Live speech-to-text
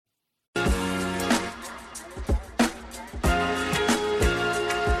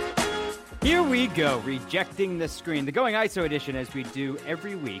we go, rejecting the screen. The Going ISO edition, as we do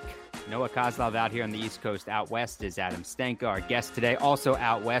every week. Noah Kozlov out here on the East Coast. Out west is Adam Stanka, our guest today. Also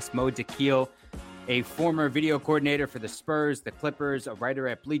out west, Mo Dakhil, a former video coordinator for the Spurs, the Clippers, a writer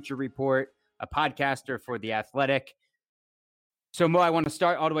at Bleacher Report, a podcaster for The Athletic. So, Mo, I want to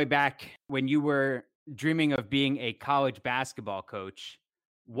start all the way back when you were dreaming of being a college basketball coach.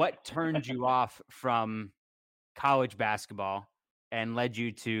 What turned you off from college basketball and led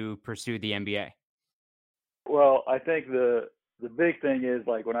you to pursue the NBA? Well, I think the big thing is,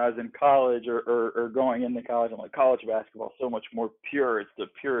 like, when I was in college or going into college, I'm like, college basketball is so much more pure. It's the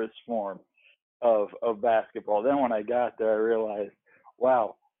purest form of basketball. Then when I got there, I realized,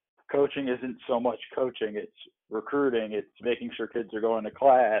 wow, coaching isn't so much coaching. It's recruiting. It's making sure kids are going to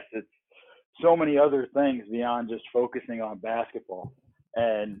class. It's so many other things beyond just focusing on basketball.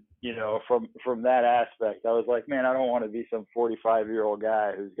 And, you know, from that aspect, I was like, man, I don't want to be some 45-year-old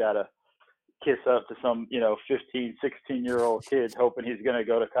guy who's got to kiss up to some, 15, 16-year-old kid hoping he's going to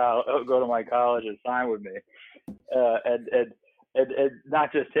go to my college and sign with me. And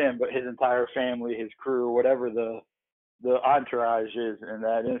not just him, but his entire family, his crew, whatever the entourage is in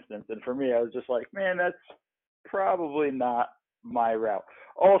that instance. And for me, I was just like, man, that's probably not my route.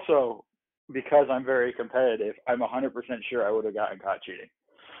 Also, because I'm very competitive, I'm 100% sure I would have gotten caught cheating.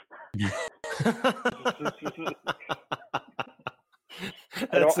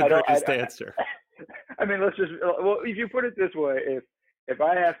 That's the greatest answer. I mean, if you put it this way, if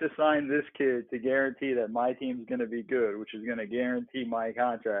I have to sign this kid to guarantee that my team's going to be good, which is going to guarantee my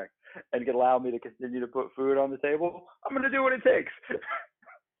contract and can allow me to continue to put food on the table, I'm going to do what it takes.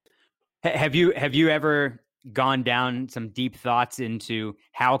 Have you ever gone down some deep thoughts into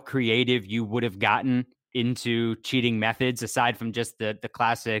how creative you would have gotten into cheating methods aside from just the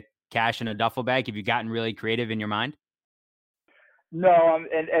classic cash in a duffel bag? Have you gotten really creative in your mind? No,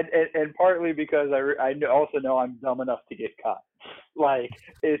 and partly because I also know I'm dumb enough to get caught. Like,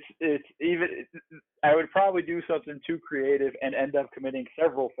 it's even, I would probably do something too creative and end up committing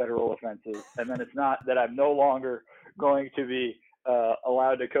several federal offenses, and then it's not that I'm no longer going to be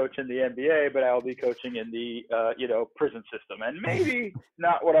allowed to coach in the NBA, but I'll be coaching in the prison system, and maybe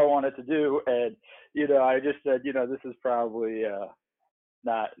not what I wanted to do. And I just said, this is probably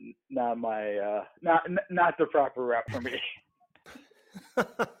not my not the proper route for me.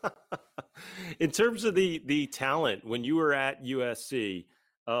 In terms of the talent, when you were at USC,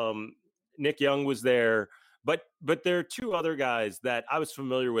 Nick Young was there, but there are two other guys that I was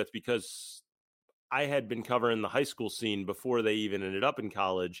familiar with because I had been covering the high school scene before they even ended up in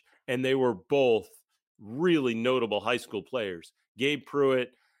college, and they were both really notable high school players. Gabe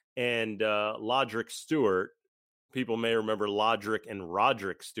Pruitt and Lodrick Stewart. People may remember Lodrick and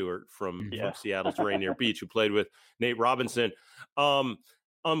Roderick Stewart from Seattle's Rainier Beach, who played with Nate Robinson.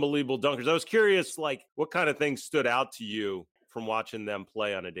 Unbelievable dunkers. I was curious, like, what kind of things stood out to you from watching them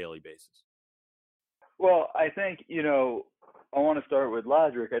play on a daily basis? Well, I think, I want to start with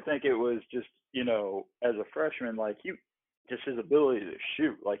Lodrick. I think it was just, as a freshman, like, just his ability to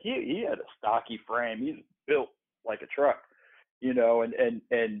shoot. Like, he had a stocky frame. He's built like a truck,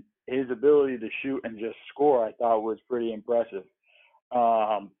 and his ability to shoot and just score, I thought, was pretty impressive.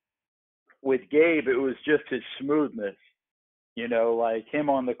 With Gabe, it was just his smoothness, like him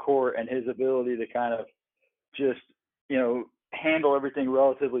on the court and his ability to kind of just, handle everything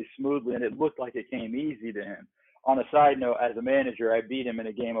relatively smoothly, and it looked like it came easy to him. On a side note, as a manager, I beat him in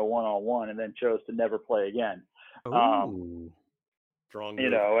a game of one-on-one and then chose to never play again. Strong.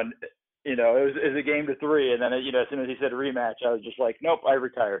 And it was a game to 3, and then as soon as he said rematch, I was just like, nope, I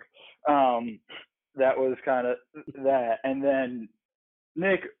retired. That was kind of that. And then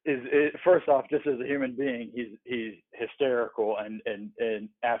Nick is first off, just as a human being, he's hysterical and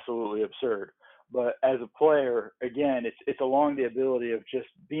absolutely absurd. But as a player, again, it's along the ability of just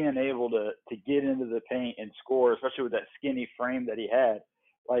being able to get into the paint and score, especially with that skinny frame that he had.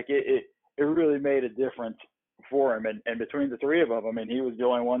 Like, it really made a difference for him. And between the three of them, I mean, he was the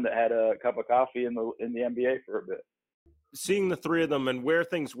only one that had a cup of coffee in the NBA for a bit. Seeing the three of them and where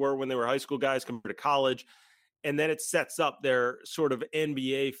things were when they were high school guys compared to college, and then it sets up their sort of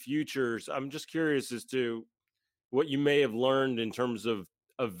NBA futures. I'm just curious as to what you may have learned in terms of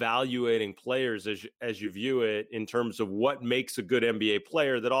evaluating players as you view it, in terms of what makes a good NBA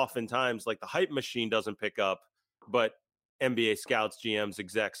player that oftentimes, like, the hype machine doesn't pick up, but NBA scouts, GMs,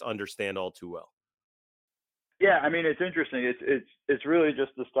 execs understand all too well. Yeah, I mean, it's interesting. It's really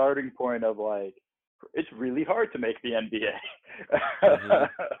just the starting point of, like, it's really hard to make the NBA.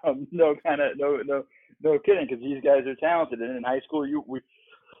 Mm-hmm. No kidding, because these guys are talented. And in high school, we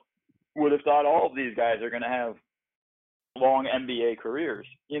would have thought all of these guys are going to have long NBA careers,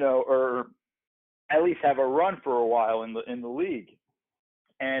 or at least have a run for a while in the league.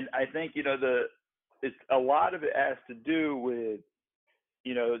 And I think, it's a lot of it has to do with,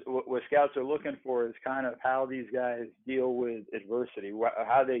 what scouts are looking for is kind of how these guys deal with adversity,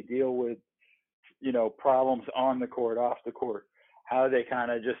 how they deal with, problems on the court, off the court, how they kind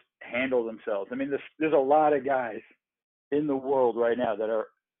of just handle themselves. I mean, there's a lot of guys in the world right now that are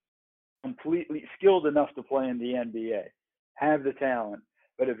completely skilled enough to play in the NBA, have the talent,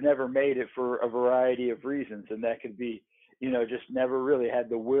 but have never made it for a variety of reasons. And that could be, just never really had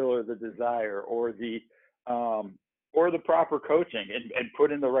the will or the desire or the proper coaching and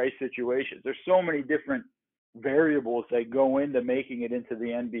put in the right situations. There's so many different variables that go into making it into the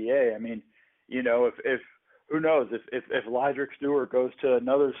NBA. I mean, if who knows if Lydrick Stewart goes to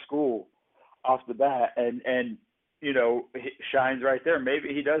another school off the bat and shines right there,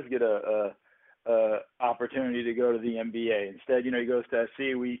 maybe he does get a opportunity to go to the NBA. Instead, he goes to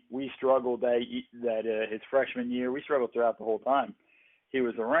SC. We struggled that his freshman year. We struggled throughout the whole time he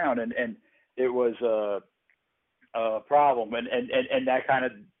was around, and it was a problem, and that kind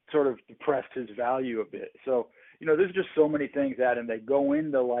of sort of depressed his value a bit. So, there's just so many things that, and they go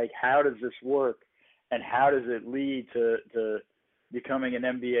into like, how does this work, and how does it lead to becoming an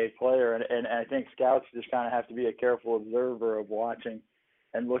NBA player? And I think scouts just kind of have to be a careful observer of watching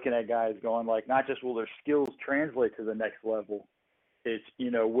and looking at guys going like, not just will their skills translate to the next level, it's,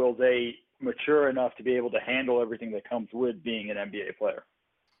 will they mature enough to be able to handle everything that comes with being an NBA player?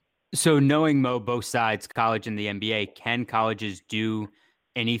 So knowing, Mo, both sides, college and the NBA, can colleges do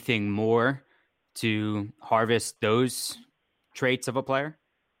anything more to harvest those traits of a player?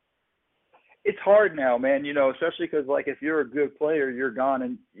 It's hard now, man, especially because, like, if you're a good player, you're gone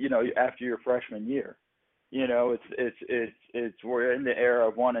and, after your freshman year. We're in the era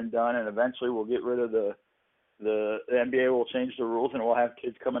of one and done, and eventually we'll get rid of the NBA will change the rules and we'll have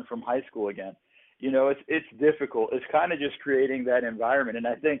kids coming from high school again. It's difficult. It's kind of just creating that environment. And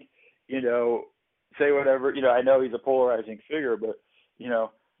I think, say whatever, I know he's a polarizing figure, but,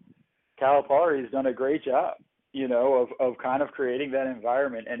 Calipari's done a great job, of kind of creating that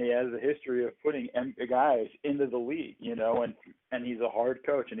environment. And he has a history of putting guys into the league, and he's a hard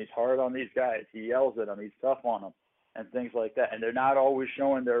coach and he's hard on these guys. He yells at them. He's tough on them and things like that. And they're not always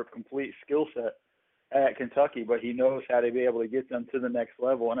showing their complete skill set at Kentucky, but he knows how to be able to get them to the next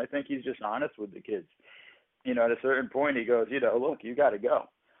level. And I think he's just honest with the kids. At a certain point, he goes, look, you got to go.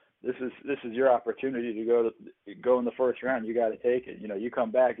 This is your opportunity to go in the first round. You got to take it. You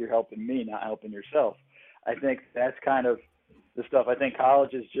come back, you're helping me, not helping yourself. I think that's kind of the stuff. I think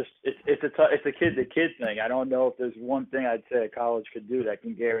college is just it's a kid-to-kid thing. I don't know if there's one thing I'd say a college could do that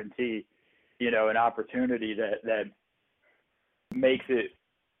can guarantee, an opportunity that makes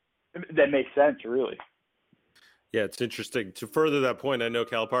sense, really. Yeah, it's interesting. To further that point, I know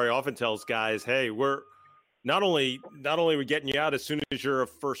Calipari often tells guys, "Hey, we're not only we're getting you out as soon as you're a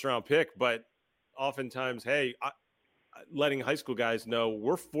first-round pick, but oftentimes, hey, letting high school guys know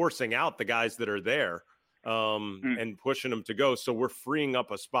we're forcing out the guys that are there." And pushing them to go. So we're freeing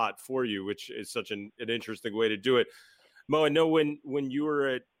up a spot for you, which is such an interesting way to do it. Mo, I know when you were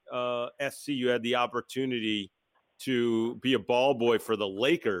at SC, you had the opportunity to be a ball boy for the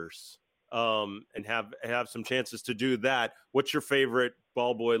Lakers and have some chances to do that. What's your favorite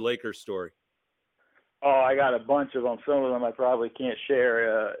ball boy Lakers story? Oh, I got a bunch of them. Some of them I probably can't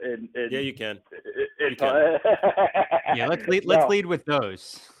share. Yeah, you can. Yeah, let's lead with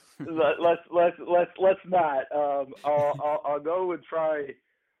those. Let's not. I'll go and try.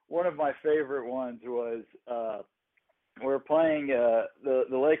 One of my favorite ones was we're playing the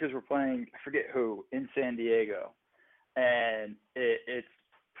Lakers were playing, I forget who, in San Diego, and it's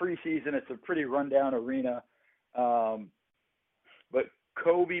preseason. It's a pretty rundown arena, but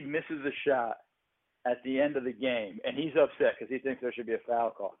Kobe misses a shot at the end of the game, and he's upset because he thinks there should be a foul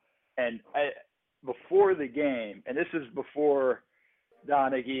call. And before the game, and this is before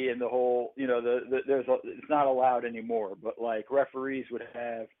Donaghy and the whole, it's not allowed anymore, but like referees would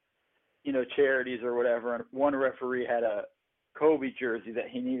have, charities or whatever. And one referee had a Kobe jersey that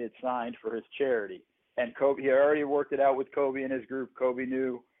he needed signed for his charity. And Kobe, he already worked it out with Kobe and his group. Kobe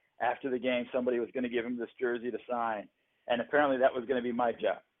knew after the game somebody was going to give him this jersey to sign. And apparently that was going to be my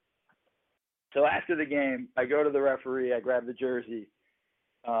job. So after the game, I go to the referee, I grab the jersey.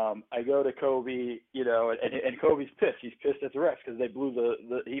 I go to Kobe, and Kobe's pissed. He's pissed at the refs because they blew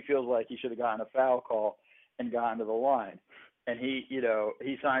he feels like he should have gotten a foul call and gotten to the line. And he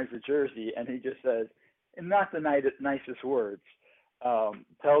signs the jersey and he just says, in not the nicest words,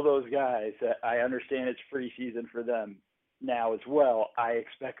 tell those guys that I understand it's preseason for them now as well. I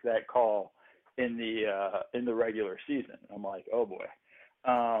expect that call in the regular season. I'm like, oh boy.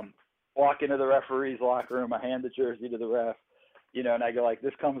 walk into the referee's locker room. I hand the jersey to the ref, and I go like,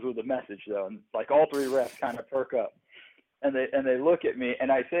 this comes with a message though. And like all three refs kind of perk up and they look at me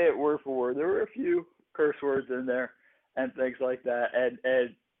and I say it word for word. There were a few curse words in there and things like that. And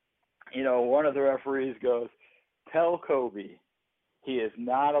one of the referees goes, tell Kobe he is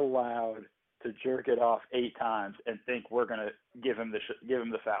not allowed to jerk it off 8 times and think we're going to give him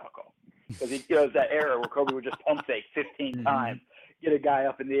the foul call. Because he goes that era where Kobe would just pump fake 15 times, get a guy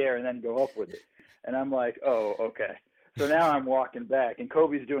up in the air, and then go up with it. And I'm like, oh, okay. So now I'm walking back, and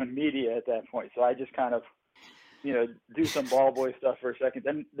Kobe's doing media at that point. So I just kind of, do some ball boy stuff for a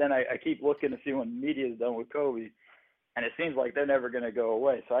second. Then I keep looking to see when media is done with Kobe, and it seems like they're never going to go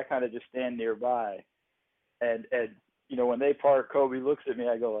away. So I kind of just stand nearby. And when they part, Kobe looks at me.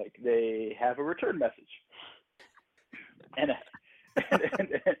 I go like, they have a return message. And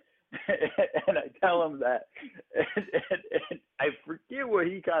I tell him that, and I forget what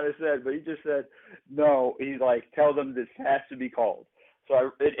he kind of said, but he just said, no, he's like, tell them this has to be called.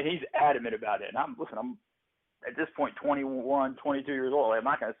 So and he's adamant about it. And I'm at this point, 21, 22 years old. I'm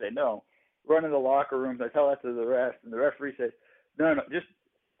not going to say no. Run in the locker rooms. I tell that to the ref, and the referee says, no,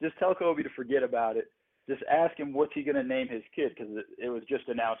 just tell Kobe to forget about it. Just ask him what's he going to name his kid, because it was just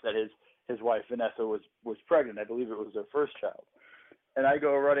announced that his wife, Vanessa, was pregnant. I believe it was their first child. And I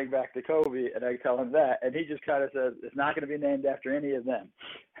go running back to Kobe, and I tell him that, and he just kind of says, it's not going to be named after any of them.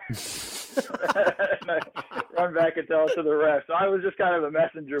 And I run back and tell it to the ref. So I was just kind of a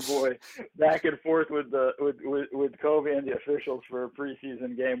messenger boy back and forth with Kobe and the officials for a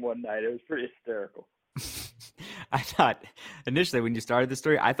preseason game one night. It was pretty hysterical. I thought initially when you started the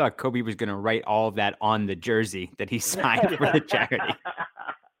story, I thought Kobe was going to write all of that on the jersey that he signed for the charity.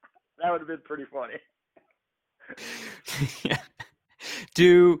 That would have been pretty funny. Yeah.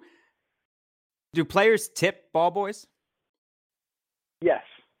 Do players tip ball boys? Yes.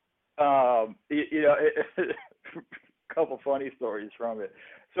 A couple funny stories from it.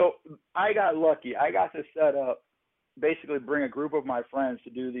 So I got lucky. I got to set up, basically bring a group of my friends to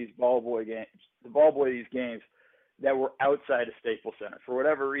do these these games that were outside of Staples Center. For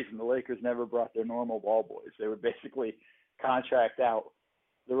whatever reason, the Lakers never brought their normal ball boys. They would basically contract out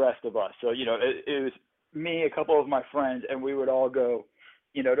the rest of us. So, it was me, a couple of my friends, and we would all go,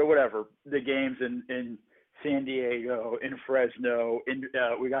 to whatever, the games in San Diego, in Fresno,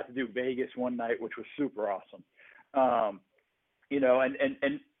 we got to do Vegas one night, which was super awesome. And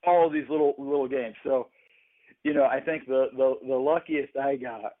all of these little games. So, I think the luckiest I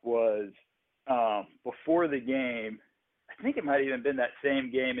got was before the game. I think it might have even been that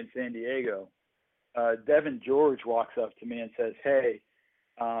same game in San Diego. Devin George walks up to me and says, hey,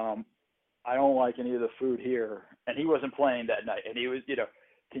 I don't like any of the food here. And he wasn't playing that night. And he was,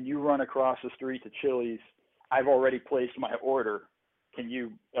 can you run across the street to Chili's? I've already placed my order. Can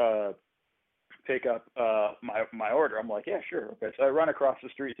you pick up my order? I'm like, yeah, sure. Okay. So I run across the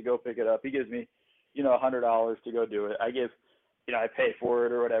street to go pick it up. He gives me, $100 to go do it. I pay for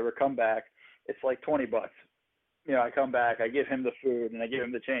it or whatever, come back. It's like $20. I come back, I give him the food and I give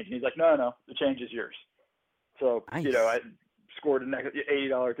him the change. And he's like, no, the change is yours. So, nice. I scored an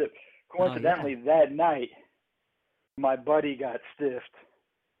 $80 tip. Coincidentally, that night, my buddy got stiffed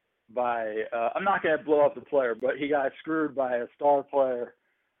by, I'm not going to blow up the player, but he got screwed by a star player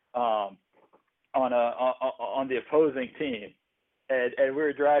on the opposing team. And we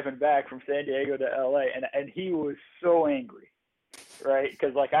were driving back from San Diego to LA, and he was so angry, right?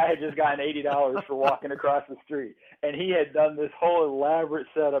 Because I had just gotten $80 for walking across the street, and he had done this whole elaborate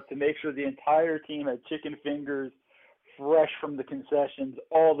setup to make sure the entire team had chicken fingers, fresh from the concessions,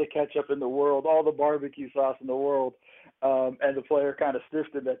 all the ketchup in the world, all the barbecue sauce in the world, and the player kind of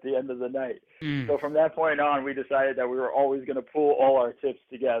stiffed him at the end of the night. So from that point on, we decided that we were always going to pool all our tips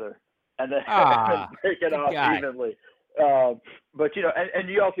together and then break it off evenly. But and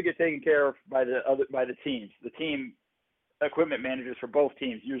you also get taken care of by the teams. The team equipment managers for both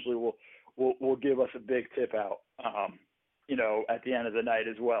teams usually will give us a big tip out, at the end of the night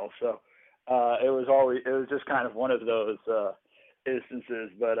as well. So it was just kind of one of those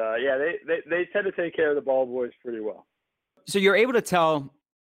instances. But they tend to take care of the ball boys pretty well. So you're able to tell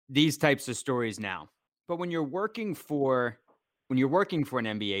these types of stories now, but when you're working for an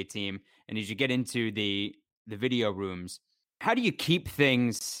NBA team and as you get into the video rooms, how do you keep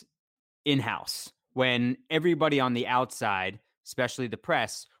things in-house when everybody on the outside, especially the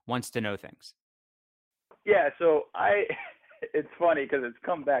press, wants to know things? Yeah, so it's funny because it's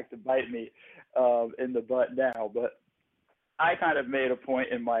come back to bite me in the butt now, but I kind of made a point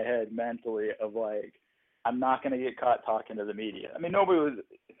in my head mentally of I'm not going to get caught talking to the media. I mean,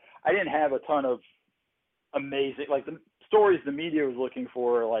 I didn't have a ton of amazing, the stories the media was looking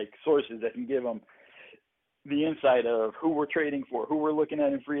for, like sources that can give them the insight of who we're trading for, who we're looking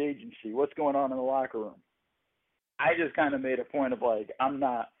at in free agency, what's going on in the locker room. I just kind of made a point of like, I'm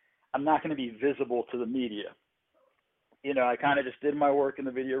not going to be visible to the media. You know, I kind of just did my work in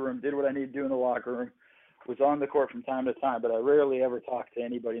the video room, did what I need to do in the locker room, was on the court from time to time, but I rarely ever talked to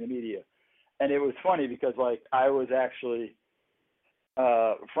anybody in the media. And it was funny because like I was actually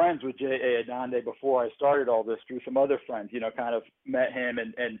friends with J.A. Adande before I started all this through some other friends, you know, kind of met him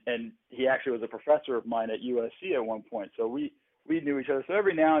and he actually was a professor of mine at USC at one point. So we knew each other. So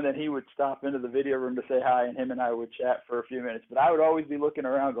every now and then he would stop into the video room to say hi, and him and I would chat for a few minutes. But I would always be looking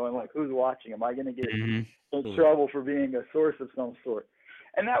around going like, who's watching? Am I going to get in trouble for being a source of some sort?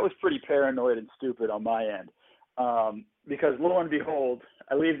 And that was pretty paranoid and stupid on my end. Because lo and behold,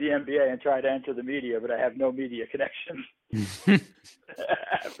 I leave the NBA and try to enter the media, but I have no media connections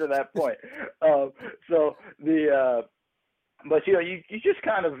after that point. But you know, you just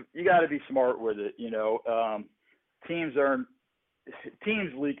kind of, you got to be smart with it. You know, teams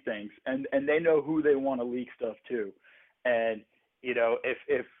leak things, and they know who they want to leak stuff to. And you know,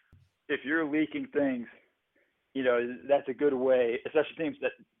 if you're leaking things, you know, that's a good way, especially teams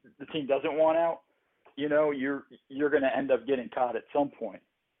that the team doesn't want out. You know, you're going to end up getting caught at some point,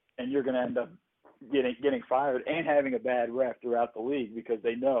 and you're going to end up getting fired and having a bad rep throughout the league because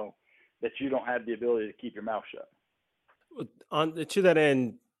they know that you don't have the ability to keep your mouth shut. To that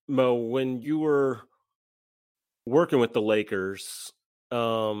end, Mo, when you were working with the Lakers, it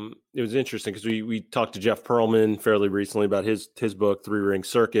was interesting because we talked to Jeff Pearlman fairly recently about his book, Three Ring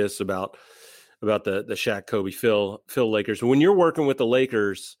Circus, about the Shaq, Kobe, Phil Lakers. When you're working with the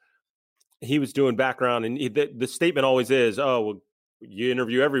Lakers, he was doing background, and the statement always is, "Oh, well, you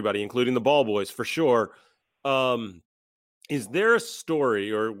interview everybody, including the ball boys, for sure." Is there a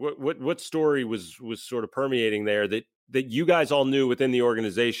story, or what story was sort of permeating there that you guys all knew within the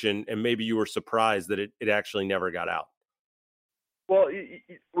organization, and maybe you were surprised that it actually never got out? Well,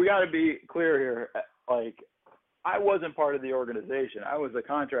 we got to be clear here. Like, I wasn't part of the organization. I was a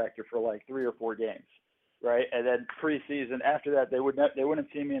contractor for like 3 or 4 games. Right, and then preseason. After that, they wouldn't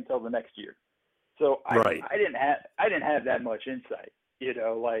see me until the next year. So I didn't have that much insight. You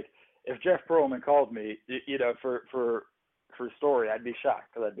know, like if Jeff Pearlman called me, you know, for story, I'd be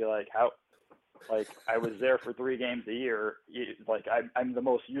shocked because I'd be like, how? Like I was there for 3 games a year. Like I'm the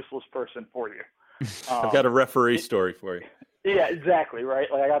most useless person for you. I've got a referee story for you. Yeah, exactly.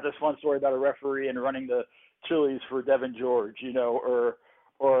 Right. Like I got this fun story about a referee and running the Chili's for Devin George. You know, or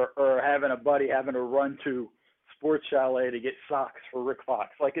having a buddy having to run to Sports Chalet to get socks for Rick Fox.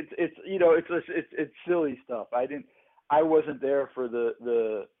 Like it's you know, it's silly stuff. I wasn't there for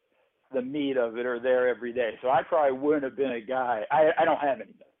the meat of it or there every day. So I probably wouldn't have been a guy. I don't have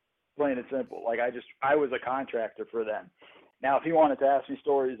anything. Plain and simple. Like I was a contractor for them. Now if he wanted to ask me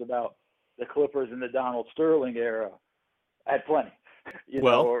stories about the Clippers in the Donald Sterling era, I had plenty. You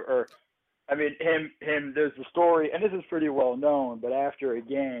know, or I mean, him. There's a story, and this is pretty well known. But after a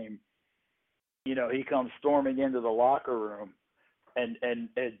game, you know, he comes storming into the locker room, and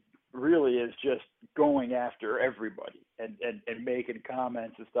it really is just going after everybody, and making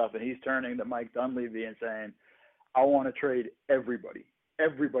comments and stuff. And he's turning to Mike Dunleavy and saying, "I want to trade everybody.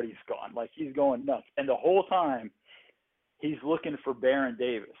 Everybody's gone." Like he's going nuts, and the whole time, he's looking for Baron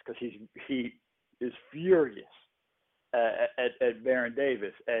Davis because he is furious at Baron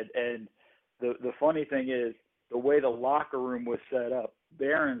Davis, and the funny thing is, the way the locker room was set up,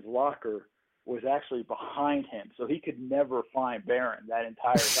 Baron's locker was actually behind him, so he could never find Baron that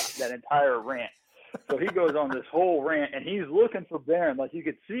entire rant. So he goes on this whole rant, and he's looking for Baron. Like you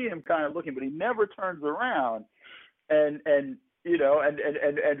could see him kind of looking, but he never turns around. And you know,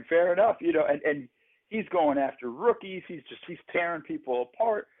 and fair enough, you know, and he's going after rookies. He's tearing people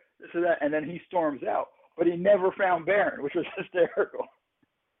apart, this and that, and then he storms out. But he never found Baron, which was hysterical.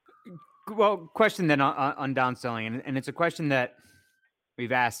 Well, question then on Don Sterling, and it's a question that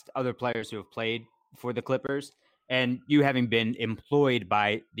we've asked other players who have played for the Clippers, and you having been employed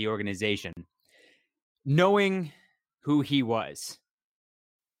by the organization, knowing who he was,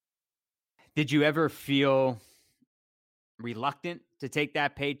 did you ever feel reluctant to take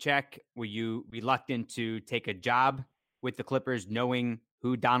that paycheck? Were you reluctant to take a job with the Clippers knowing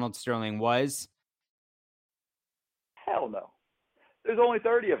who Donald Sterling was? Hell no. There's only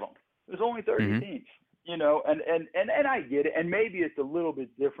 30 of them. There's only 30 teams, you know, and I get it. And maybe it's a little bit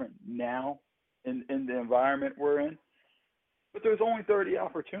different now in the environment we're in, but there's only 30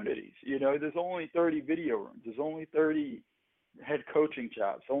 opportunities, you know, there's only 30 video rooms. There's only 30 head coaching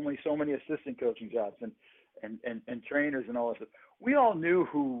jobs, only so many assistant coaching jobs and trainers and all that stuff. We all knew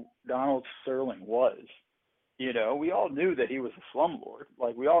who Donald Sterling was, You know, we all knew that he was a slumlord.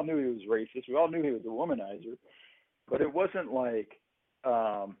 Like, we all knew he was racist. We all knew he was a womanizer. But it wasn't like,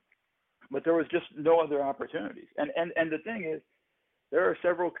 but there was just no other opportunities. And the thing is, there are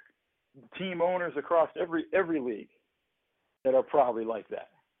several team owners across every league that are probably like that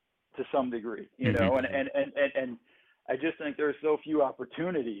to some degree, you know, and I just think there's so few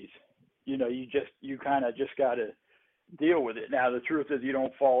opportunities, you know, you kind of just got to deal with it. Now, the truth is you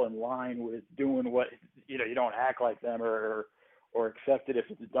don't fall in line with doing what, you know, you don't act like them or accept it if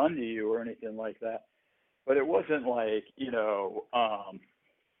it's done to you or anything like that. But it wasn't like, you know,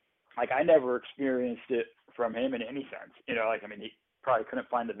 like I never experienced it from him in any sense, you know, like, I mean, he probably couldn't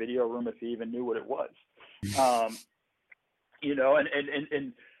find the video room if he even knew what it was. You know,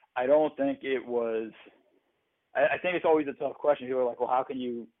 and I don't think it was, I think it's always a tough question. People are like, well, how can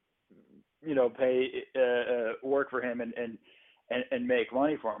you, you know, pay, work for him and make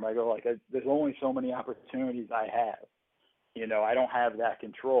money for him? I go, like, there's only so many opportunities I have. You know, I don't have that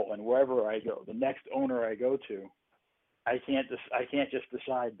control. And wherever I go, the next owner I go to, I can't just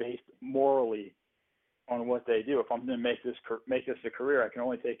decide based morally on what they do. If I'm going to make this a career, I can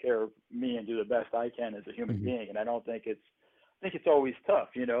only take care of me and do the best I can as a human being. And I think it's always tough,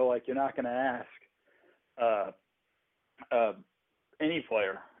 you know, like you're not going to ask any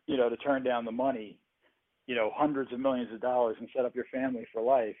player, you know, to turn down the money, you know, hundreds of millions of dollars and set up your family for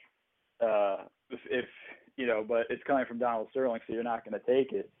life. If you know, but it's coming from Donald Sterling, so you're not going to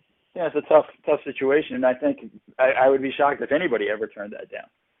take it. Yeah, it's a tough situation, and I think I would be shocked if anybody ever turned that down.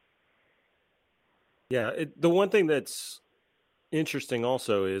 Yeah, the one thing that's interesting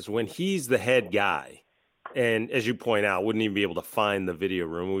also is when he's the head guy, and as you point out, wouldn't even be able to find the video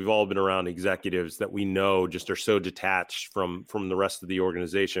room. We've all been around executives that we know just are so detached from the rest of the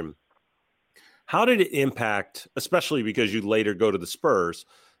organization. How did it impact, especially because you later go to the Spurs,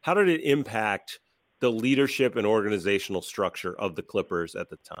 how did it impact the leadership and organizational structure of the Clippers at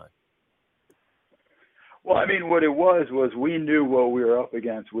the time? Well, I mean, what it was we knew what we were up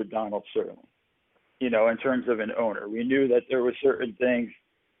against with Donald Sterling, you know, in terms of an owner. We knew that there were certain things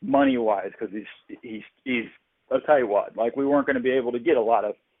money-wise because he's a tightwad. Like, we weren't going to be able to get a lot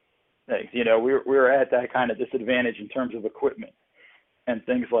of things. You know, we were at that kind of disadvantage in terms of equipment and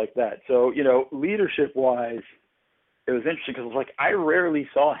things like that. So, you know, leadership-wise, it was interesting because, like, I rarely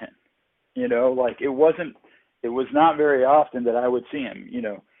saw him. You know, like, it was not very often that I would see him. You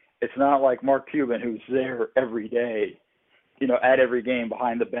know, it's not like Mark Cuban, who's there every day, you know, at every game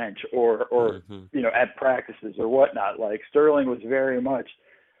behind the bench or you know, at practices or whatnot. Like, Sterling was very much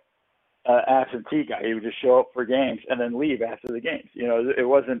absentee guy. He would just show up for games and then leave after the games. You know, it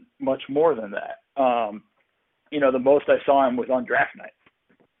wasn't much more than that. You know, the most I saw him was on draft night,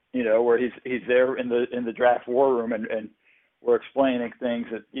 you know, where he's there in the draft war room and we're explaining things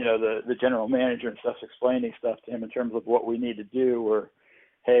that, you know, the general manager and stuff's explaining stuff to him in terms of what we need to do, or,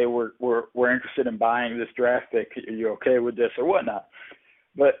 hey, we're interested in buying this draft pick. Are you okay with this or whatnot?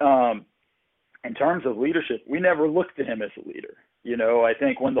 But in terms of leadership, we never looked at him as a leader. You know, I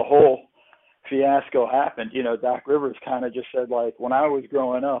think when the whole fiasco happened, you know, Doc Rivers kind of just said, like, when I was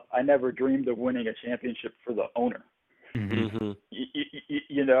growing up, I never dreamed of winning a championship for the owner. Mm-hmm.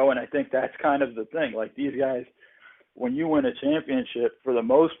 You know, and I think that's kind of the thing. Like, these guys, when you win a championship, for the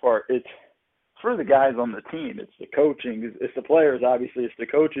most part, it's for the guys on the team. It's the coaching. It's the players, obviously. It's the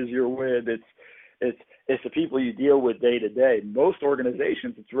coaches you're with. It's the people you deal with day to day. Most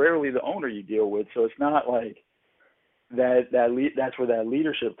organizations, it's rarely the owner you deal with. So it's not like that's where that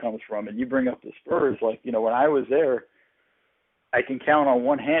leadership comes from. And you bring up the Spurs, like, you know, when I was there, I can count on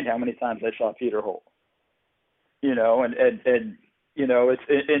one hand how many times I saw Peter Holt. You know, and you know, it's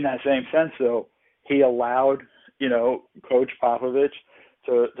in that same sense, though, he allowed, you know, Coach Popovich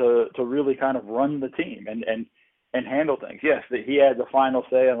to really kind of run the team and handle things. Yes, he had the final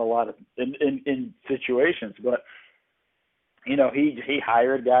say on a lot of in situations, but, you know, he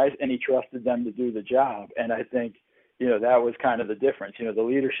hired guys and he trusted them to do the job. And I think, you know, that was kind of the difference. You know, the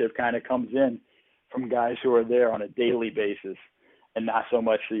leadership kind of comes in from guys who are there on a daily basis and not so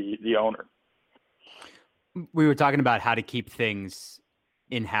much the owner. We were talking about how to keep things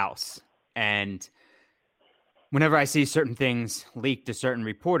in-house, and whenever I see certain things leaked to certain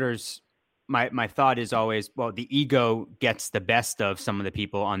reporters, my thought is always, well, the ego gets the best of some of the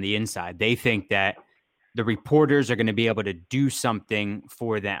people on the inside. They think that the reporters are going to be able to do something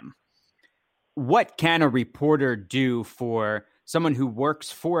for them. What can a reporter do for someone who works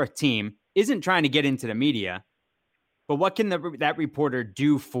for a team, isn't trying to get into the media, but what can that reporter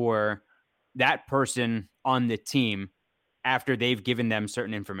do for that person on the team after they've given them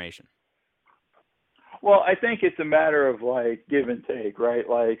certain information? Well, I think it's a matter of, like, give and take, right?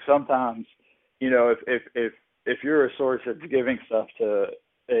 Like, sometimes, you know, if if you're a source that's giving stuff to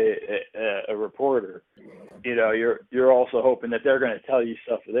a reporter, you know, you're also hoping that they're going to tell you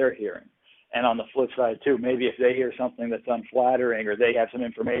stuff that they're hearing. And on the flip side too, maybe if they hear something that's unflattering or they have some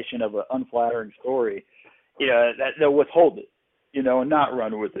information of an unflattering story, you know, that they'll withhold it, you know, and not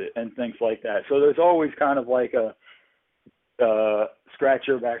run with it and things like that. So there's always kind of like a scratch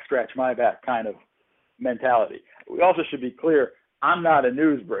your back, scratch my back kind of mentality. We also should be clear, I'm not a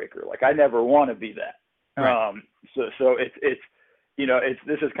newsbreaker. Like, I never want to be that. Right. So it's you know,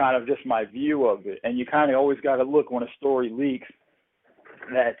 this is kind of just my view of it. And you kind of always got to look when a story leaks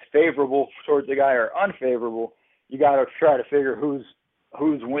that's favorable towards the guy or unfavorable. You got to try to figure who's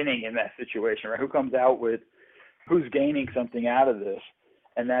winning in that situation, right? Who comes out with, who's gaining something out of this,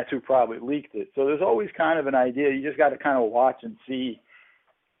 and that's who probably leaked it. So there's always kind of an idea. You just got to kind of watch and see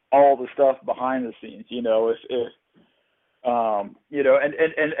all the stuff behind the scenes, you know, if you know,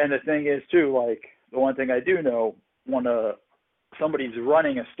 and the thing is too, like, the one thing I do know, when somebody's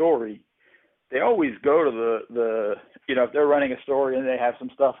running a story, they always go to the you know, if they're running a story and they have some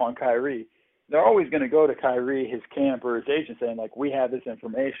stuff on Kyrie, they're always going to go to Kyrie, his camp, or his agent saying, like, we have this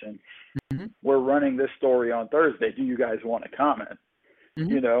information. Mm-hmm. We're running this story on Thursday. Do you guys want to comment?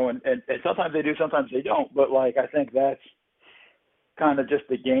 Mm-hmm. You know, and sometimes they do, sometimes they don't. But, like, I think that's kind of just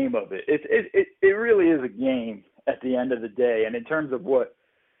the game of it. It really is a game at the end of the day. And in terms of what,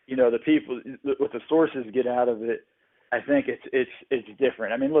 you know, the people, what the sources get out of it, I think it's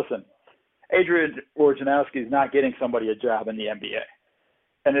different. I mean, listen, Adrian Wojnarowski is not getting somebody a job in the NBA.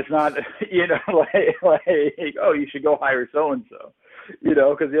 And it's not, you know, like oh, you should go hire so-and-so, you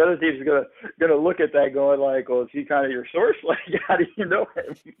know, because the other team's gonna look at that going like, well, is he kind of your source? Like, how do you know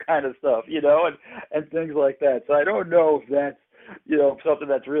him? Kind of stuff, you know, and things like that. So I don't know if that's, you know, something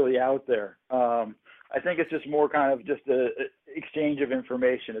that's really out there. I think it's just more kind of just a exchange of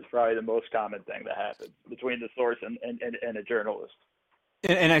information is probably the most common thing that happens between the source and a journalist.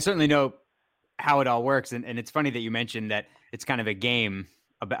 And I certainly know how it all works. And it's funny that you mentioned that it's kind of a game,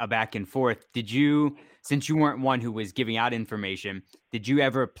 a back and forth. Did you, since you weren't one who was giving out information, did you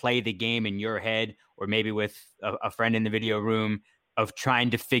ever play the game in your head or maybe with a friend in the video room of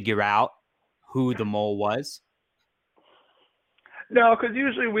trying to figure out who the mole was? No, because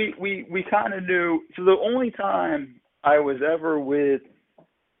usually we kind of knew. So the only time I was ever with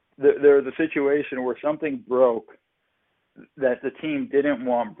there was a situation where something broke that the team didn't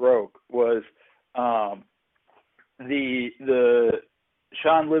want broke was the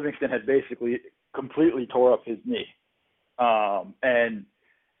Sean Livingston had basically completely tore up his knee, and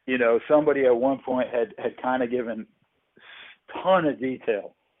you know, somebody at one point had kind of given a ton of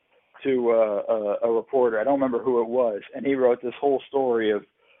detail to a reporter. I don't remember who it was, and he wrote this whole story of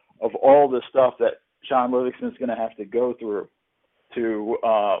all the stuff that Sean Livingston's going to have to go through to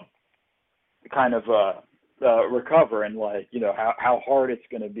kind of recover, and, like, you know, how hard it's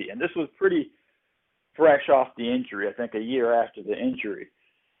going to be. And this was pretty fresh off the injury, I think a year after the injury.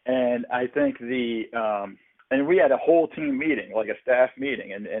 And I think and we had a whole team meeting, like a staff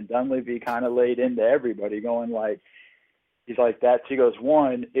meeting, and Dunleavy kind of laid into everybody going like, he's like that. He goes,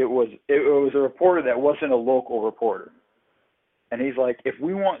 one, it was a reporter that wasn't a local reporter. And he's like, if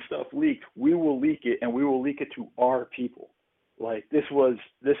we want stuff leaked, we will leak it, and we will leak it to our people. Like, this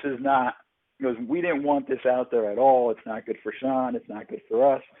is not, he goes, we didn't want this out there at all. It's not good for Sean. It's not good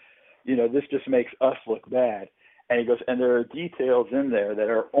for us. You know, this just makes us look bad. And he goes, and there are details in there that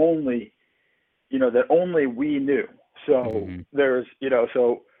are only, you know, that only we knew. So there's, you know,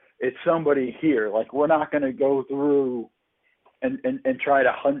 so it's somebody here. Like, we're not going to go through and try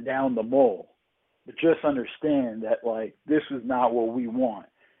to hunt down the mole. But just understand that, like, this is not what we want.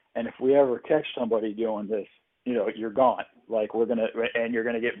 And if we ever catch somebody doing this, you know, you're gone. Like, you're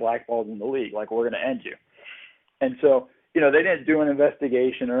going to get blackballed in the league. Like, we're going to end you. And so, you know, they didn't do an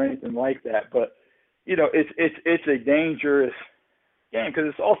investigation or anything like that. But, you know, it's a dangerous game because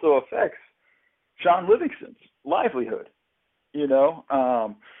it also affects Sean Livingston's livelihood, you know,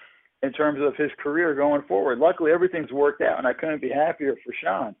 in terms of his career going forward. Luckily, everything's worked out, and I couldn't be happier for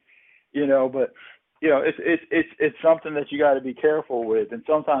Sean, you know. But, you know, it's something that you got to be careful with, and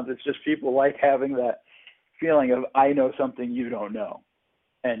sometimes it's just people like having that feeling of, I know something you don't know,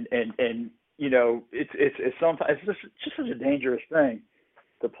 and you know, it's sometimes it's just such a dangerous thing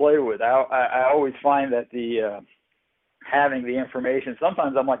to play with. I always find that the having the information,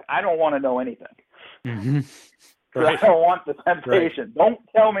 sometimes I'm like, I don't want to know anything. Mm-hmm. Right. I don't want the temptation. Right. Don't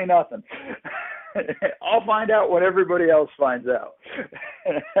tell me nothing. I'll find out what everybody else finds out.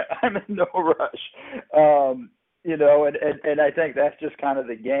 I'm in no rush. You know, and I think that's just kind of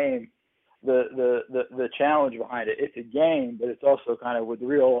the game, the challenge behind it. It's a game, but it's also kind of with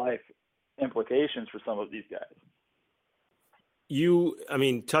real life implications for some of these guys.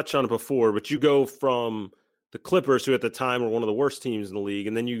 Touched on it before, but you go from the Clippers, who at the time were one of the worst teams in the league,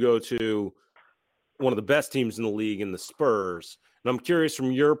 and then you go to one of the best teams in the league in the Spurs. And I'm curious,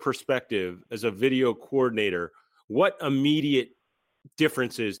 from your perspective as a video coordinator, what immediate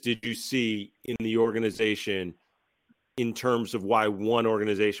differences did you see in the organization in terms of why one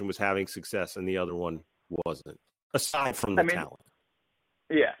organization was having success and the other one wasn't, aside from the talent?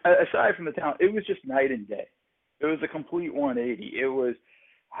 Yeah, aside from the talent, it was just night and day. It was a complete 180. It was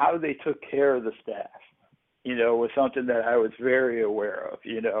how they took care of the staff, was something that I was very aware of,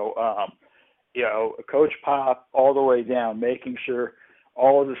 Coach Pop all the way down, making sure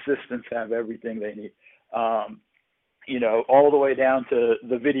all of the assistants have everything they need. All the way down to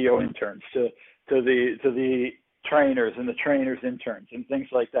the video interns, to the trainers and the trainers interns and things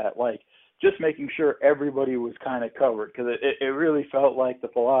like that. Like, just making sure everybody was kind of covered, because it really felt like the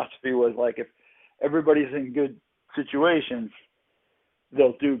philosophy was like, if everybody's in good situations,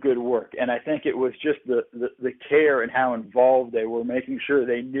 they'll do good work. And I think it was just the care and how involved they were, making sure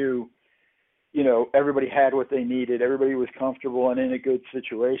they knew, everybody had what they needed, everybody was comfortable and in a good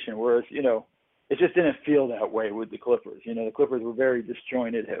situation. Whereas, it just didn't feel that way with the Clippers. The Clippers were very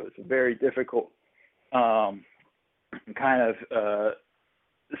disjointed. It was a very difficult kind of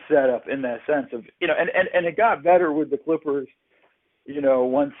setup in that sense of, and it got better with the Clippers,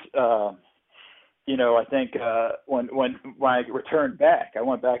 once, I think when I returned back, I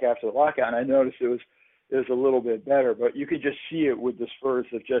went back after the lockout, and I noticed it was a little bit better. But you could just see it with the Spurs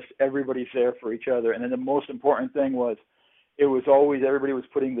of just everybody's there for each other. And then the most important thing was, it was always everybody was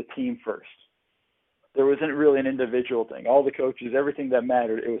putting the team first. There wasn't really an individual thing. All the coaches, everything that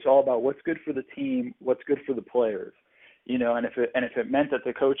mattered, it was all about what's good for the team, what's good for the players. And if it meant that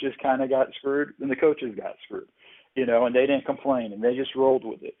the coaches kind of got screwed, then the coaches got screwed. And they didn't complain, and they just rolled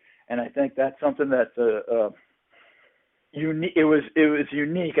with it. And I think that's something that's unique. It was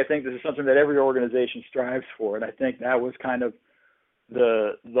unique. I think this is something that every organization strives for, and I think that was kind of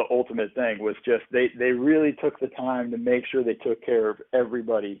the ultimate thing, was just they really took the time to make sure they took care of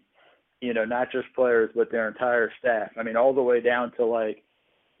everybody, not just players, but their entire staff. I mean, all the way down to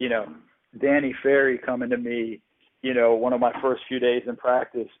Danny Ferry coming to me, one of my first few days in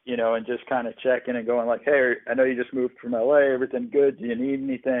practice, and just kind of checking and going like, hey, I know you just moved from LA, everything good? Do you need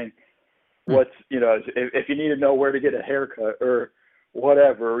anything? What's, if you need to know where to get a haircut or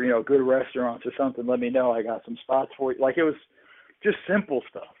whatever, good restaurants or something, let me know. I got some spots for you. Like, it was just simple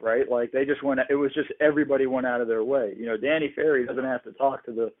stuff, right? Like, it was just everybody went out of their way. Danny Ferry doesn't have to talk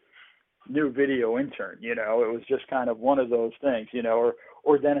to the new video intern, it was just kind of one of those things,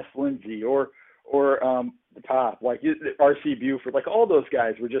 or Dennis Lindsay or the Pop, like R.C. Buford, like all those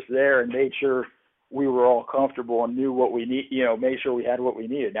guys were just there and made sure we were all comfortable and knew what we need, made sure we had what we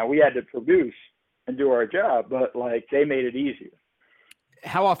needed. Now, we had to produce and do our job, but like, they made it easier.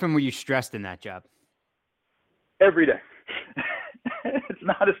 How often were you stressed in that job? Every day. It's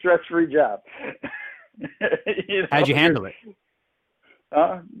not a stress-free job. How'd you handle it?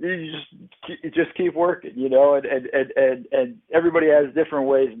 You just keep working, and everybody has different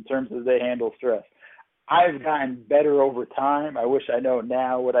ways in terms of they handle stress. I've gotten better over time. I wish I know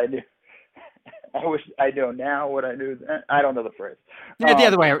now what I knew. I wish I know now what I knew then. I don't know the phrase. Yeah, the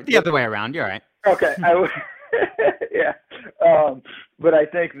other way around. You're right. Okay. Yeah. But I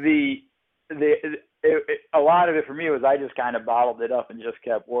think a lot of it for me was I just kind of bottled it up and just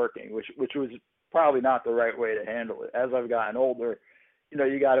kept working, which was probably not the right way to handle it. As I've gotten older,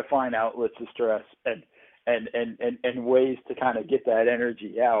 you got to find outlets of stress and ways to kind of get that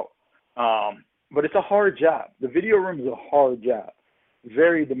energy out. But it's a hard job. The video room is a hard job,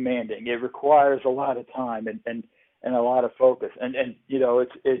 very demanding. It requires a lot of time and a lot of focus. And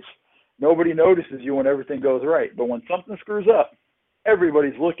it's nobody notices you when everything goes right. But when something screws up,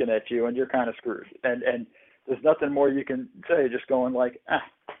 everybody's looking at you and you're kind of screwed. And there's nothing more you can say, just going like,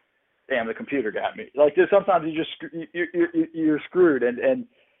 damn, the computer got me. Like, sometimes you're screwed, and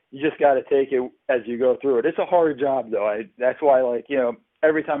you just got to take it as you go through it. It's a hard job, though. That's why,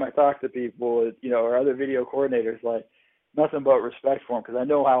 every time I talk to people, or other video coordinators, like, nothing but respect for them, because I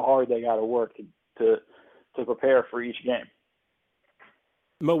know how hard they got to work to prepare for each game.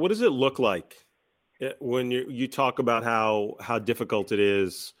 Mo, what does it look like when you talk about how difficult it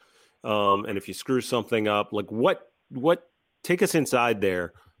is, and if you screw something up, like what take us inside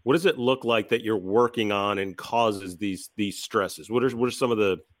there? What does it look like that you're working on and causes these stresses? What are some of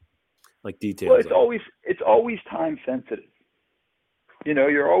the details? Well, it's always time sensitive.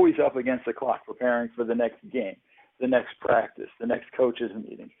 You're always up against the clock preparing for the next game, the next practice, the next coaches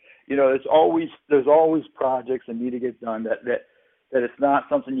meeting. There's always projects that need to get done that that it's not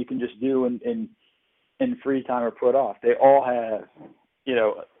something you can just do in free time or put off. They all have,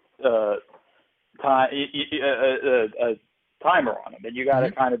 time, a timer on them, and you got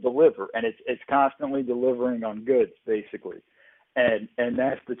to kind of deliver, and it's constantly delivering on goods, basically. And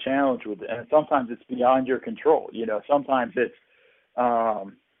that's the challenge with it. And sometimes it's beyond your control. Sometimes it's,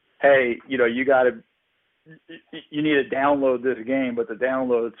 hey, you need to download this game, but the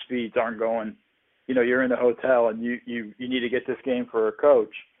download speeds aren't going. You're in a hotel and you need to get this game for a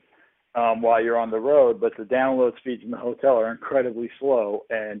coach while you're on the road, but the download speeds in the hotel are incredibly slow,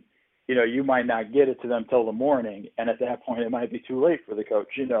 and you might not get it to them till the morning, and at that point it might be too late for the coach,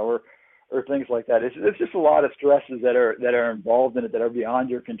 or things like that. It's just a lot of stresses that are involved in it that are beyond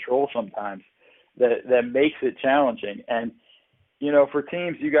your control sometimes that makes it challenging. And, for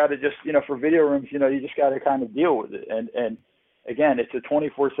teams, you got to just, for video rooms, you just got to kind of deal with it. And again, it's a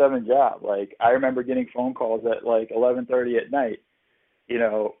 24/7 job. Like, I remember getting phone calls at like 11:30 at night,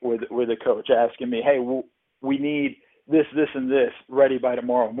 with a coach asking me, hey, we need this, and this ready by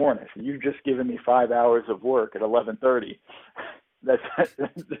tomorrow morning. So you've just given me 5 hours of work at 11:30.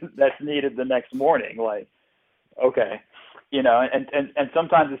 That's needed the next morning. Like, okay, and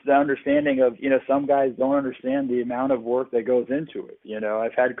sometimes it's the understanding of, some guys don't understand the amount of work that goes into it.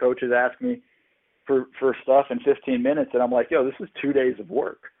 I've had coaches ask me for stuff in 15 minutes, and I'm like, yo, this is 2 days of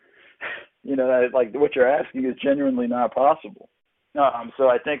work. Like, what you're asking is genuinely not possible. So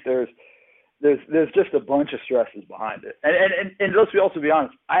I think there's just a bunch of stresses behind it. And let's also be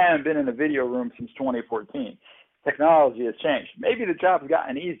honest, I haven't been in a video room since 2014. Technology has changed. Maybe the job's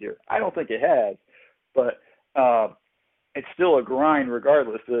gotten easier. I don't think it has, but it's still a grind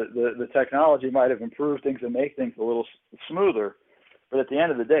regardless. The technology might have improved things and make things a little smoother, but at the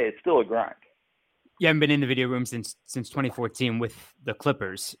end of the day, it's still a grind. You haven't been in the video room since 2014 with the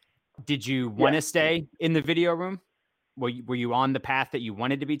Clippers. Did you want to stay in the video room? Were you on the path that you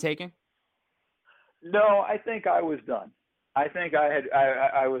wanted to be taking? No, I think I was done. I think I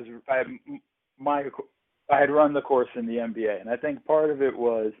had run the course in the NBA, and I think part of it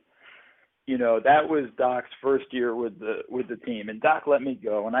was, that was Doc's first year with the team, and Doc let me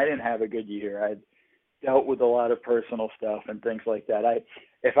go, and I didn't have a good year. I dealt with a lot of personal stuff and things like that.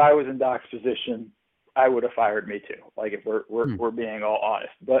 If I was in Doc's position, I would have fired me too. Like, if we're being all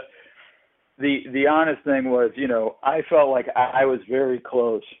honest, but the honest thing was, I felt like I was very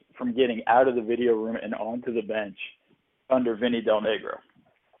close from getting out of the video room and onto the bench under Vinny Del Negro.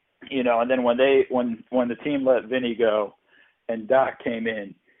 And then when the team let Vinny go and Doc came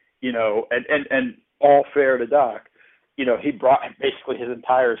in, and all fair to Doc, he brought basically his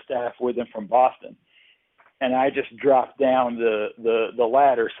entire staff with him from Boston. And I just dropped down the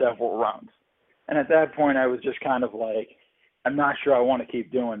ladder several rungs. And at that point I was just kind of like, I'm not sure I want to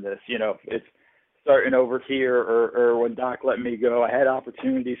keep doing this. It's starting over here, or when Doc let me go, I had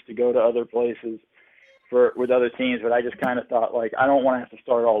opportunities to go to other places with other teams, but I just kind of thought, like, I don't want to have to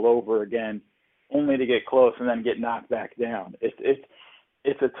start all over again, only to get close and then get knocked back down.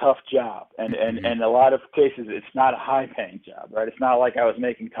 It's a tough job, and a lot of cases it's not a high paying job, right? It's not like I was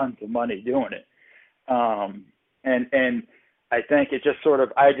making tons of money doing it. And I think it just sort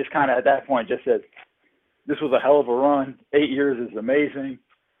of, I just kind of at that point just said, this was a hell of a run. 8 years is amazing.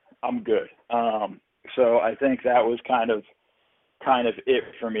 I'm good. So I think that was kind of it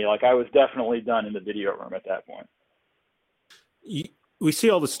for me. Like, I was definitely done in the video room at that point. We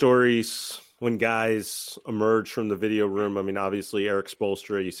see all the stories when guys emerge from the video room. I mean, obviously Erik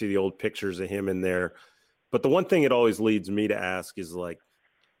Spoelstra, you see the old pictures of him in there. But the one thing it always leads me to ask is, like,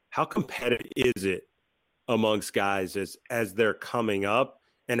 how competitive is it amongst guys as they're coming up?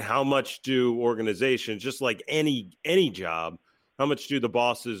 And how much do organizations, just like any job, how much do the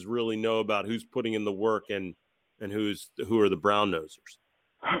bosses really know about who's putting in the work and who are the brown nosers?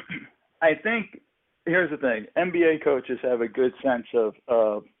 I think here's the thing. NBA coaches have a good sense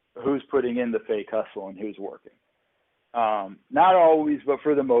of who's putting in the fake hustle and who's working. Not always, but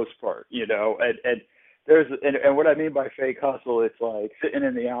for the most part, and what I mean by fake hustle, it's like sitting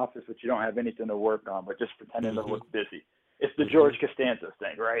in the office, but you don't have anything to work on, but just pretending to look busy. It's the George Costanza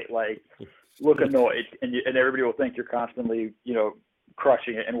thing, right? Like, look annoyed, and everybody will think you're constantly,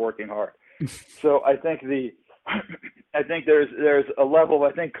 crushing it and working hard. So I think there's a level.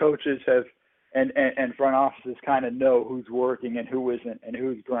 I think coaches have and front offices kind of know who's working and who isn't, and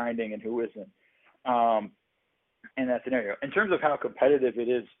who's grinding and who isn't. In that scenario, in terms of how competitive it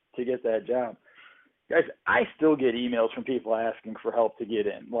is to get that job, guys, I still get emails from people asking for help to get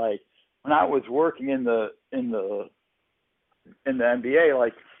in. Like, when I was working in the NBA,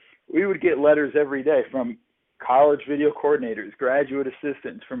 like, we would get letters every day from college video coordinators, graduate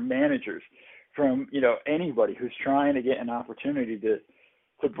assistants, from managers from, you know, anybody who's trying to get an opportunity to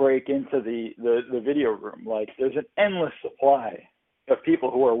break into the video room. Like, there's an endless supply of people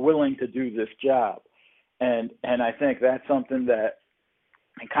who are willing to do this job. And I think that's something that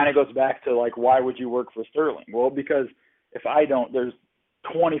it kind of goes back to, like, why would you work for Sterling? Well, because if I don't, there's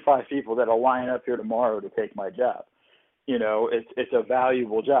 25 people that'll line up here tomorrow to take my job. You know, it's a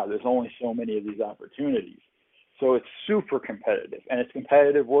valuable job. There's only so many of these opportunities. So it's super competitive, and it's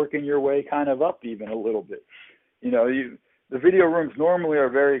competitive working your way kind of up even a little bit. You know, the video rooms normally are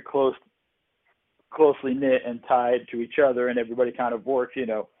very closely knit and tied to each other, and everybody kind of works, you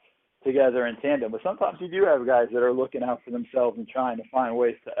know, together in tandem. But sometimes you do have guys that are looking out for themselves and trying to find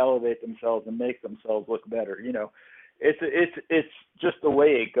ways to elevate themselves and make themselves look better. You know, it's just the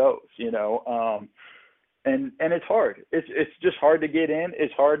way it goes, you know. And it's hard. It's just hard to get in.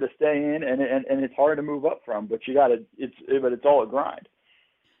 It's hard to stay in, and it's hard to move up from. But it's all a grind.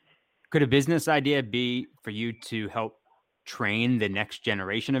 Could a business idea be for you to help train the next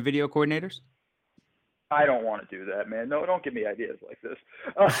generation of video coordinators? I don't want to do that, man. No, don't give me ideas like this.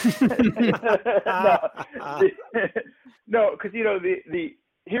 No, because you know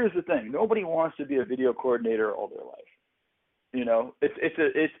here's the thing. Nobody wants to be a video coordinator all their life. You know,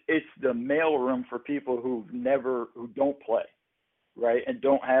 it's the mail room for people who don't play, right, and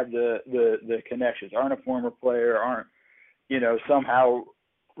don't have the connections, aren't a former player, aren't, you know, somehow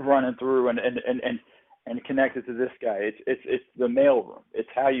running through and connected to this guy. It's the mail room. It's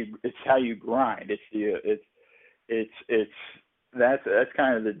how you grind. That's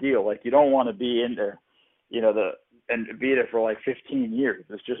kind of the deal. Like, you don't want to be in there, you know, and be there for like 15 years.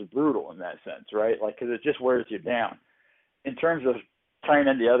 It's just brutal in that sense, right? Like, because it just wears you down. In terms of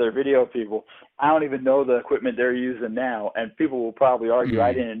training the other video people, I don't even know the equipment they're using now, and people will probably argue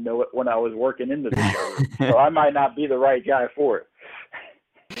I didn't know it when I was working in the video room, so I might not be the right guy for it.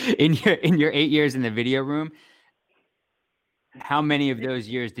 In your 8 years in the video room, how many of those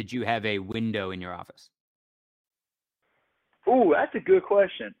years did you have a window in your office? Ooh, that's a good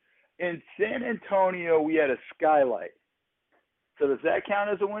question. In San Antonio, we had a skylight. So does that count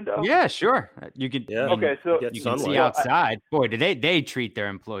as a window? Yeah, sure. You could. Yeah. Okay, so you can see outside. Boy, do they treat their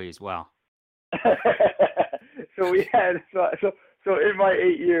employees well. So we had so in my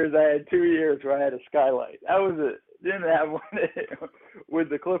 8 years, I had 2 years where I had a skylight. That was it. Didn't have one with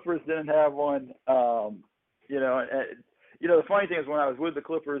the Clippers. Didn't have one. You know, the funny thing is, when I was with the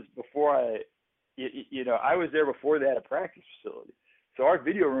Clippers before I was there before they had a practice facility. So our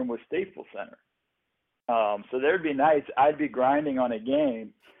video room was Staples Center. So there'd be nights I'd be grinding on a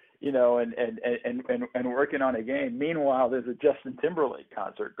game, you know, and working on a game. Meanwhile, there's a Justin Timberlake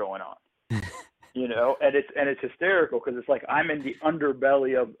concert going on, you know, and it's hysterical because it's like I'm in the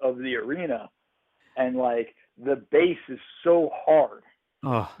underbelly of the arena, and like the bass is so hard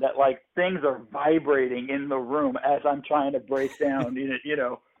that like things are vibrating in the room as I'm trying to break down, you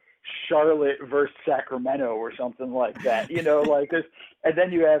know, Charlotte versus Sacramento or something like that, you know, like this. And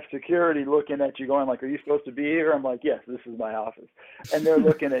then you have security looking at you going like, are you supposed to be here? I'm like, yes, this is my office. And they're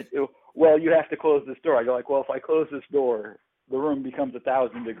looking at, well, you have to close this door. I go like, well, if I close this door, the room becomes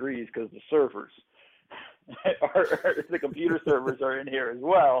 1,000 degrees because the servers the computer servers are in here as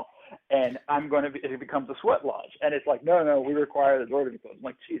well. And it becomes a sweat lodge. And it's like, no, we require the door to be closed. I'm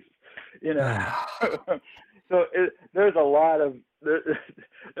like, Jesus, you know. So there's a lot of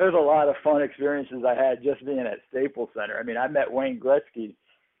fun experiences I had just being at Staples Center. I mean, I met Wayne Gretzky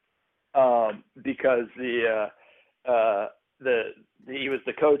because he was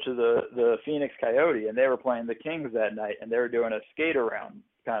the coach of the Phoenix Coyote, and they were playing the Kings that night, and they were doing a skate around,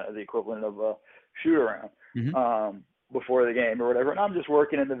 kind of the equivalent of a shoot around, before the game or whatever. And I'm just